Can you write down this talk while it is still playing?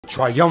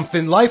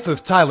Triumphant life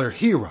of Tyler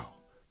Herro,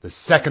 the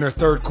second or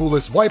third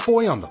coolest white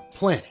boy on the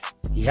planet.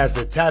 He has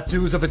the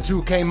tattoos of a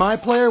 2K My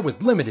player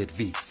with limited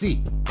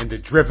VC, and the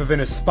drip of an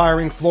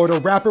aspiring Florida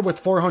rapper with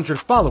 400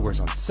 followers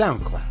on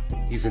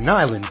SoundCloud. He's an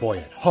island boy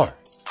at heart.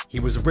 He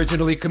was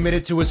originally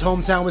committed to his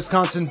hometown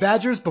Wisconsin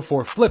Badgers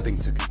before flipping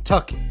to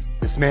Kentucky.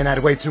 This man had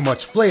way too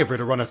much flavor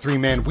to run a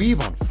three-man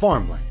weave on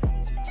farmland.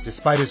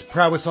 Despite his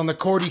prowess on the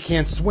court, he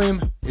can't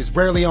swim, is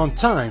rarely on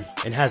time,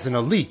 and has an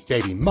elite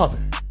baby mother.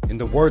 In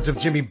the words of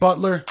Jimmy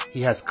Butler,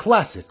 he has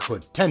classic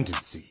hood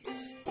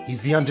tendencies. He's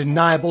the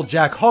undeniable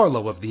Jack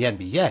Harlow of the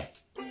NBA,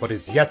 but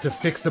is yet to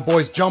fix the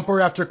boys'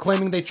 jumper after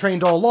claiming they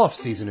trained all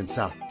off-season in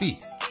South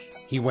Beach.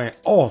 He went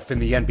off in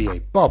the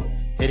NBA bubble,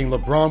 hitting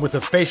LeBron with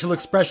a facial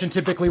expression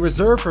typically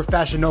reserved for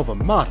Fashion Nova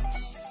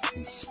models.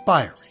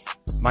 Inspiring.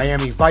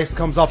 Miami Vice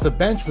comes off the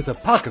bench with a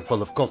pocket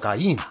full of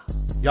cocaína.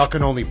 Y'all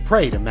can only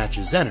pray to match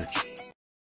his energy.